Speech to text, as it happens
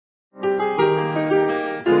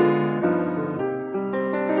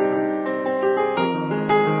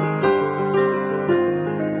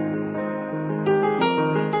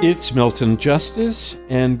It's Milton Justice,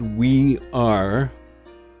 and we are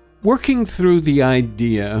working through the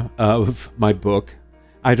idea of my book,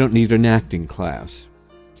 I Don't Need an Acting Class.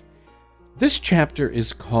 This chapter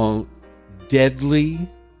is called Deadly,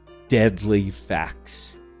 Deadly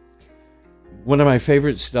Facts. One of my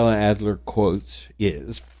favorite Stella Adler quotes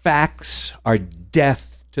is, "Facts are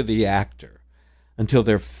death to the actor until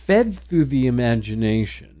they're fed through the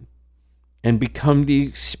imagination and become the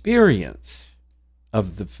experience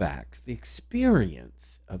of the facts." The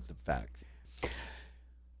experience of the facts.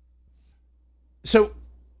 So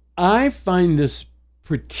I find this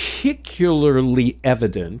particularly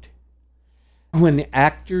evident when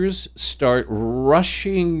actors start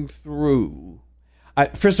rushing through.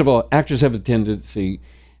 First of all, actors have a tendency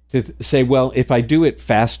to say, well, if I do it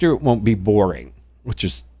faster, it won't be boring, which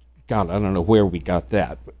is, God, I don't know where we got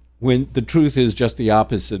that. When the truth is just the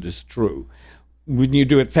opposite is true. When you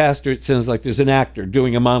do it faster, it sounds like there's an actor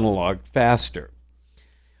doing a monologue faster.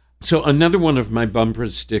 So another one of my bumper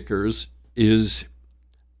stickers is,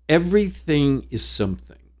 everything is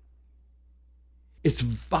something. It's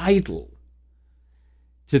vital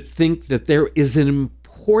to think that there is an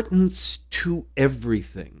importance to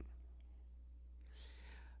everything.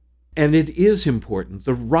 And it is important.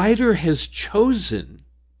 The writer has chosen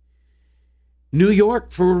New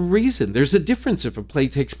York for a reason. There's a difference if a play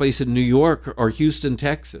takes place in New York or Houston,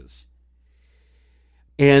 Texas.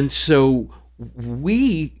 And so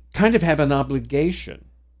we kind of have an obligation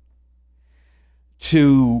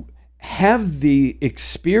to have the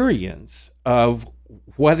experience of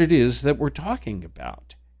what it is that we're talking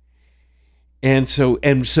about. And so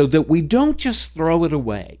that we don't just throw it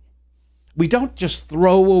away. We don't just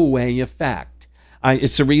throw away a fact.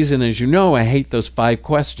 It's the reason, as you know, I hate those 5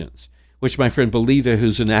 questions, which my friend Belita,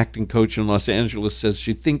 who's an acting coach in Los Angeles, says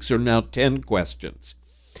she thinks are now 10 questions.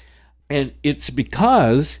 And it's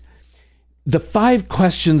because the 5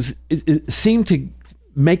 questions seem to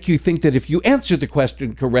make you think that if you answer the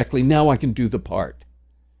question correctly, now I can do the part.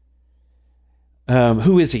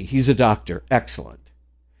 Who is he? He's a doctor. Excellent.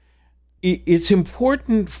 It's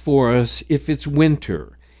important for us if it's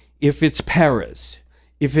winter, if it's Paris,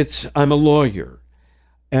 if it's I'm a lawyer,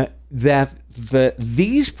 that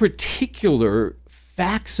these particular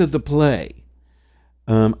facts of the play,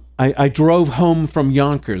 I drove home from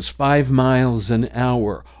Yonkers 5 miles an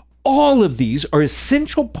hour. All of these are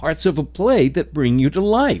essential parts of a play that bring you to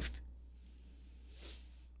life.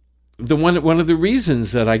 One of the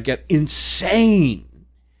reasons that I get insane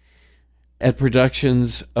at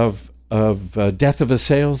productions of Death of a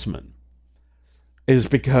Salesman is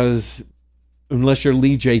because, unless you're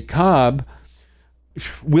Lee J. Cobb,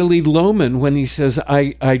 Willie Loman, when he says,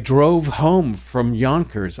 I drove home from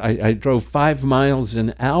Yonkers, I drove 5 miles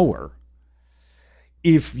an hour.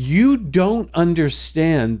 If you don't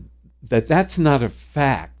understand that that's not a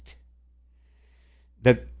fact,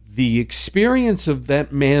 that the experience of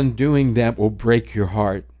that man doing that will break your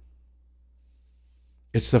heart.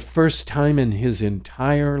 It's the first time in his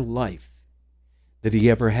entire life that he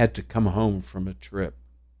ever had to come home from a trip.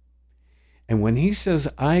 And when he says,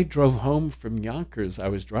 I drove home from Yonkers, I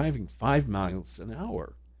was driving 5 miles an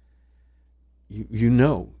hour, you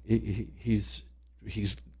know he's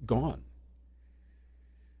gone.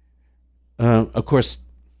 Of course,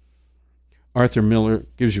 Arthur Miller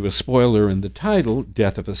gives you a spoiler in the title,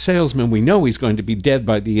 Death of a Salesman. We know he's going to be dead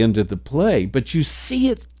by the end of the play, but you see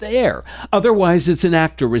it there. Otherwise, it's an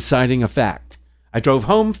actor reciting a fact. I drove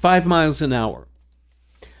home 5 miles an hour.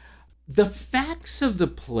 The facts of the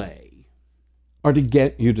play are to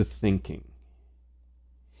get you to thinking.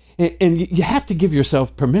 And you have to give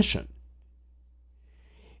yourself permission.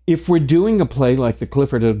 If we're doing a play like the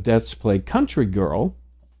Clifford Odets play Country Girl,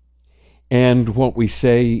 and what we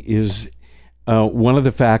say is one of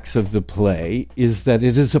the facts of the play is that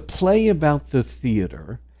it is a play about the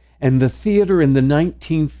theater, and the theater in the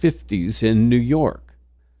 1950s in New York.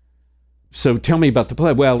 So tell me about the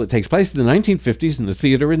play. Well, it takes place in the 1950s in the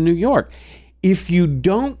theater in New York. If you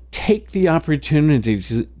don't take the opportunity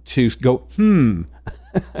to go,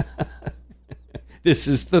 this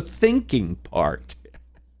is the thinking part.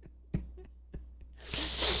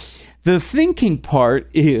 The thinking part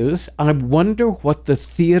is, I wonder what the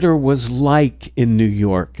theater was like in New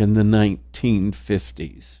York in the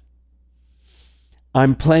 1950s.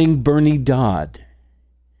 I'm playing Bernie Dodd.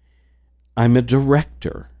 I'm a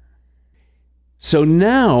director. So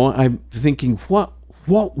now I'm thinking, what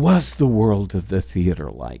was the world of the theater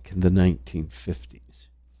like in the 1950s?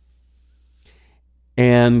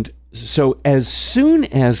 And so as soon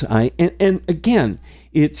as and again,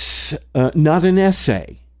 it's not an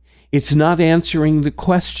essay. It's not answering the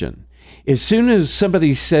question. As soon as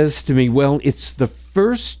somebody says to me, well, it's the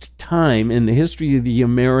first time in the history of the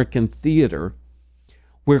American theater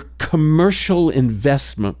where commercial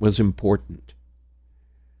investment was important.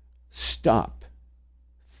 Stop.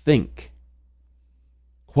 Think.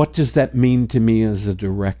 What does that mean to me as a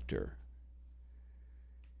director?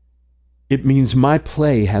 It means my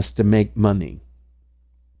play has to make money.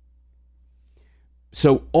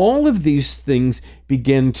 So all of these things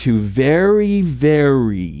begin to very,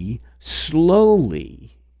 very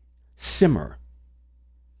slowly simmer.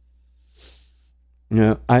 You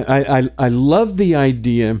know, I love the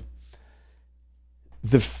idea,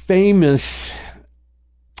 the famous,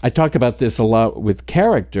 I talk about this a lot with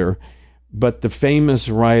character, but the famous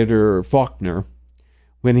writer Faulkner,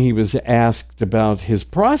 when he was asked about his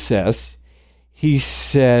process, he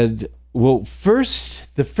said, well,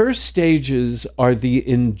 the first stages are the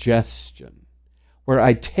ingestion, where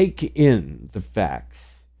I take in the facts.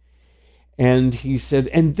 And he said,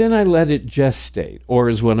 and then I let it gestate, or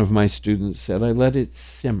as one of my students said, I let it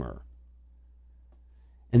simmer.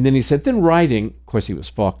 And then he said, then writing, of course he was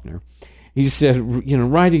Faulkner, he said, you know,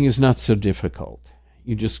 writing is not so difficult.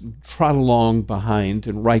 You just trot along behind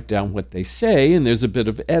and write down what they say, and there's a bit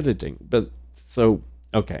of editing. But so,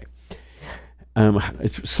 okay.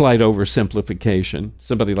 Slight oversimplification.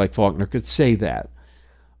 Somebody like Faulkner could say that.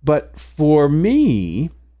 But for me,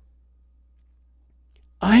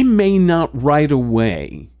 I may not right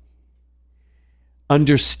away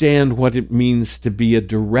understand what it means to be a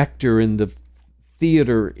director in the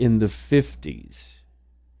theater in the 50s.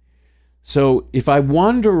 So if I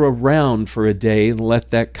wander around for a day and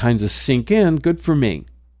let that kind of sink in, good for me.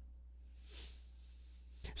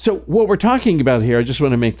 So what we're talking about here, I just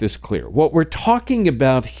want to make this clear. What we're talking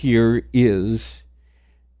about here is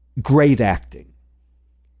great acting.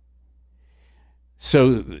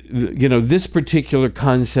 So, you know, this particular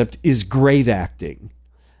concept is great acting.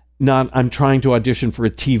 Not, I'm trying to audition for a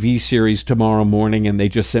TV series tomorrow morning and they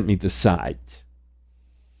just sent me the sides.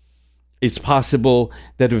 It's possible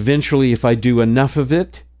that eventually, if I do enough of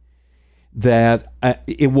it, that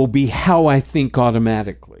it will be how I think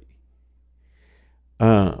automatically.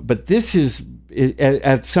 But this is,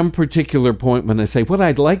 at some particular point when I say, what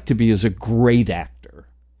I'd like to be is a great actor,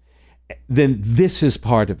 then this is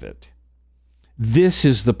part of it. This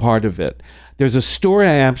is the part of it. There's a story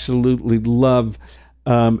I absolutely love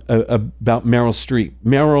about Meryl Streep.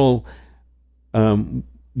 Meryl,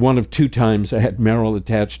 one of two times I had Meryl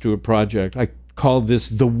attached to a project. I called this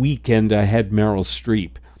the weekend I had Meryl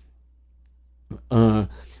Streep.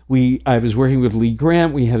 I was working with Lee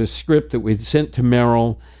Grant. We had a script that we'd sent to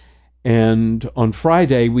Meryl. And on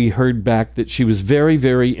Friday, we heard back that she was very,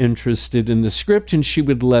 very interested in the script and she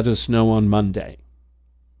would let us know on Monday.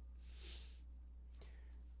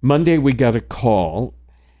 Monday, we got a call,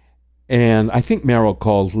 and I think Meryl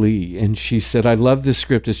called Lee, and she said, I love this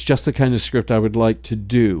script. It's just the kind of script I would like to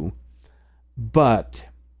do. But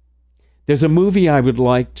there's a movie I would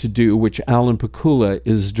like to do, which Alan Pakula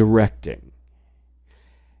is directing.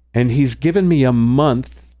 And he's given me a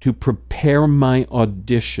month to prepare my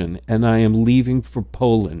audition, and I am leaving for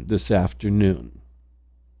Poland this afternoon.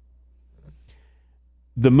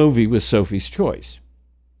 The movie was Sophie's Choice.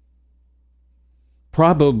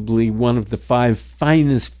 Probably one of the 5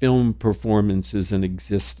 finest film performances in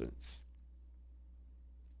existence.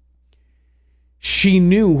 She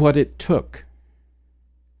knew what it took.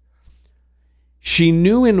 She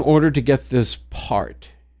knew in order to get this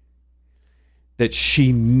part that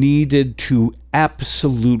she needed to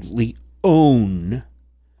absolutely own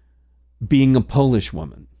being a Polish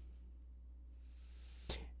woman.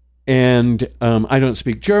 And I don't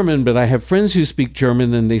speak German, but I have friends who speak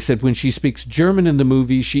German, and they said when she speaks German in the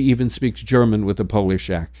movie, she even speaks German with a Polish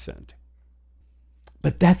accent.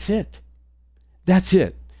 But that's it. That's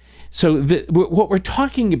it. So what we're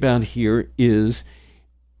talking about here is,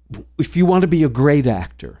 if you want to be a great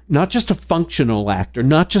actor, not just a functional actor,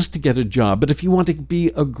 not just to get a job, but if you want to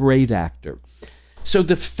be a great actor. So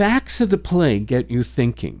the facts of the play get you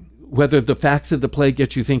thinking. Whether the facts of the play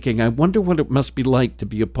get you thinking, I wonder what it must be like to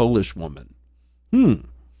be a Polish woman.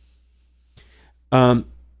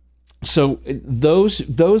 So those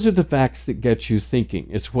are the facts that get you thinking.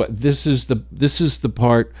 It's what this is the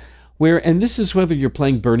part where, and this is whether you're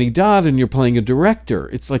playing Bernie Dodd and you're playing a director.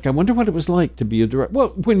 It's like, I wonder what it was like to be a director.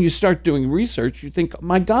 Well, when you start doing research, you think, oh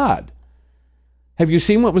my God, have you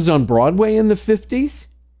seen what was on Broadway in the 50s?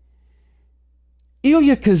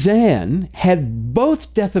 Elia Kazan had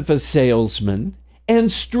both Death of a Salesman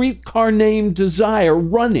and Streetcar Named Desire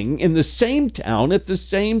running in the same town at the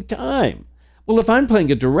same time. Well, if I'm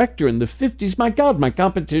playing a director in the 50s, my God, my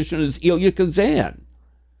competition is Elia Kazan.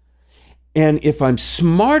 And if I'm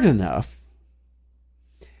smart enough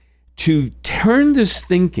to turn this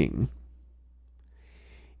thinking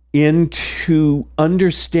into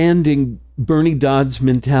understanding Bernie Dodd's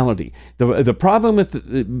mentality. The problem with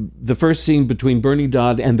the first scene between Bernie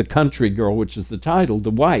Dodd and the country girl, which is the title, the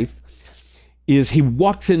wife, is he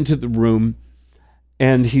walks into the room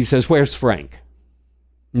and he says, "Where's Frank?"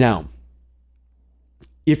 Now,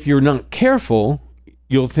 if you're not careful,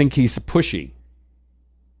 you'll think he's pushy.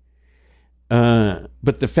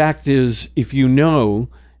 But the fact is, if you know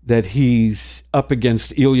that he's up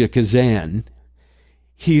against Ilya Kazan,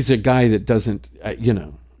 he's a guy that doesn't,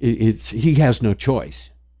 he has no choice.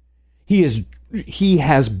 He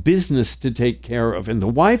has business to take care of, and the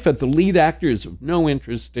wife of the lead actor is of no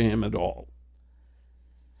interest to him at all.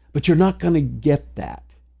 But you're not going to get that.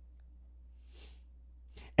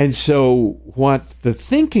 And so what the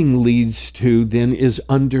thinking leads to then is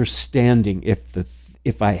understanding.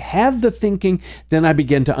 If I have the thinking, then I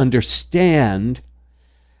begin to understand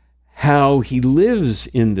how he lives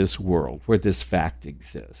in this world where this fact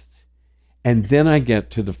exists. And then I get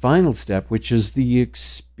to the final step, which is the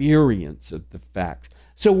experience of the facts.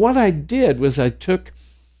 So what I did was I took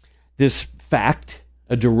this fact,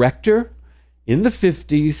 a director in the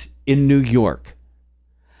 50s in New York.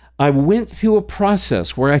 I went through a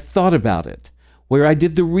process where I thought about it, where I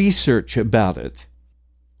did the research about it,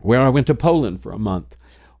 where I went to Poland for a month,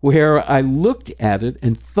 where I looked at it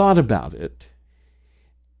and thought about it.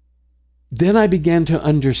 Then I began to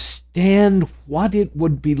understand what it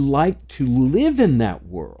would be like to live in that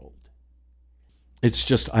world. It's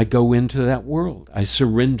just, I go into that world. I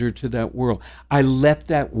surrender to that world. I let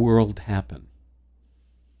that world happen.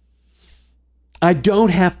 I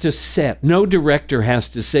don't have to set, no director has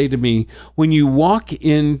to say to me, when you walk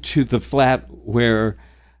into the flat where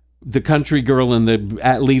the country girl and the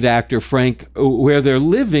lead actor, Frank, where they're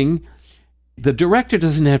living, the director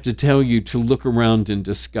doesn't have to tell you to look around in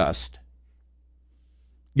disgust.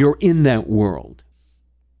 You're in that world.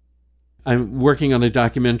 I'm working on a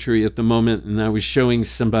documentary at the moment, and I was showing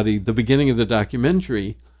somebody the beginning of the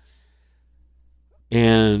documentary,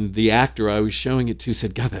 and the actor I was showing it to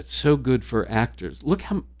said, "God, that's so good for actors. Look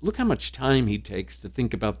how much time he takes to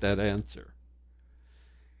think about that answer."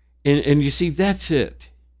 And you see, that's it.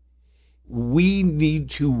 We need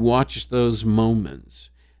to watch those moments.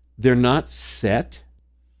 They're not set.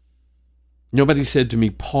 Nobody said to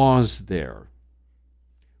me, "Pause there."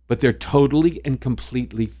 But they're totally and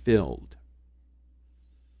completely filled.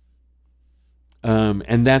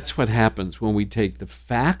 And that's what happens when we take the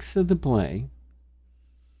facts of the play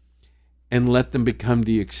and let them become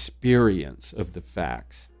the experience of the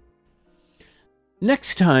facts.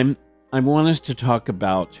 Next time, I want us to talk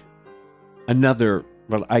about another,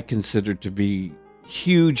 what I consider to be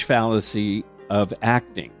huge fallacy of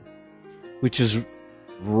acting, which is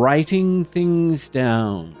writing things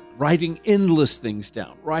down, writing endless things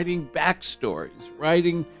down, writing backstories,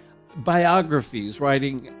 writing biographies,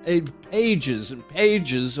 writing pages and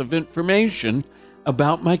pages of information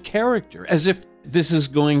about my character, as if this is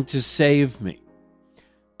going to save me.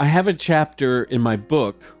 I have a chapter in my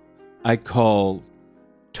book I call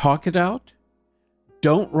Talk It Out,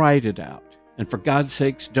 Don't Write It Out, and for God's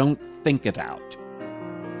sakes, don't think it out.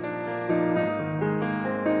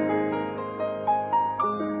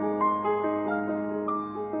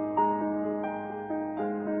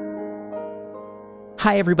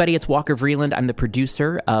 Hi, everybody. It's Walker Vreeland. I'm the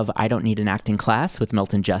producer of I Don't Need an Acting Class with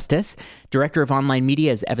Milton Justice. Director of online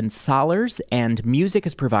media is Evan Solers, and music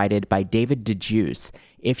is provided by David DeJuice.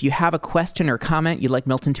 If you have a question or comment you'd like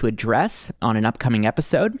Milton to address on an upcoming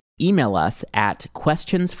episode, email us at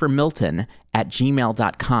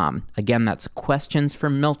questionsformilton@gmail.com. Again, that's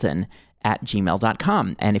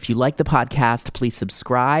questionsformilton@gmail.com. And if you like the podcast, please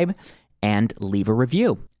subscribe and leave a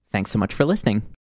review. Thanks so much for listening.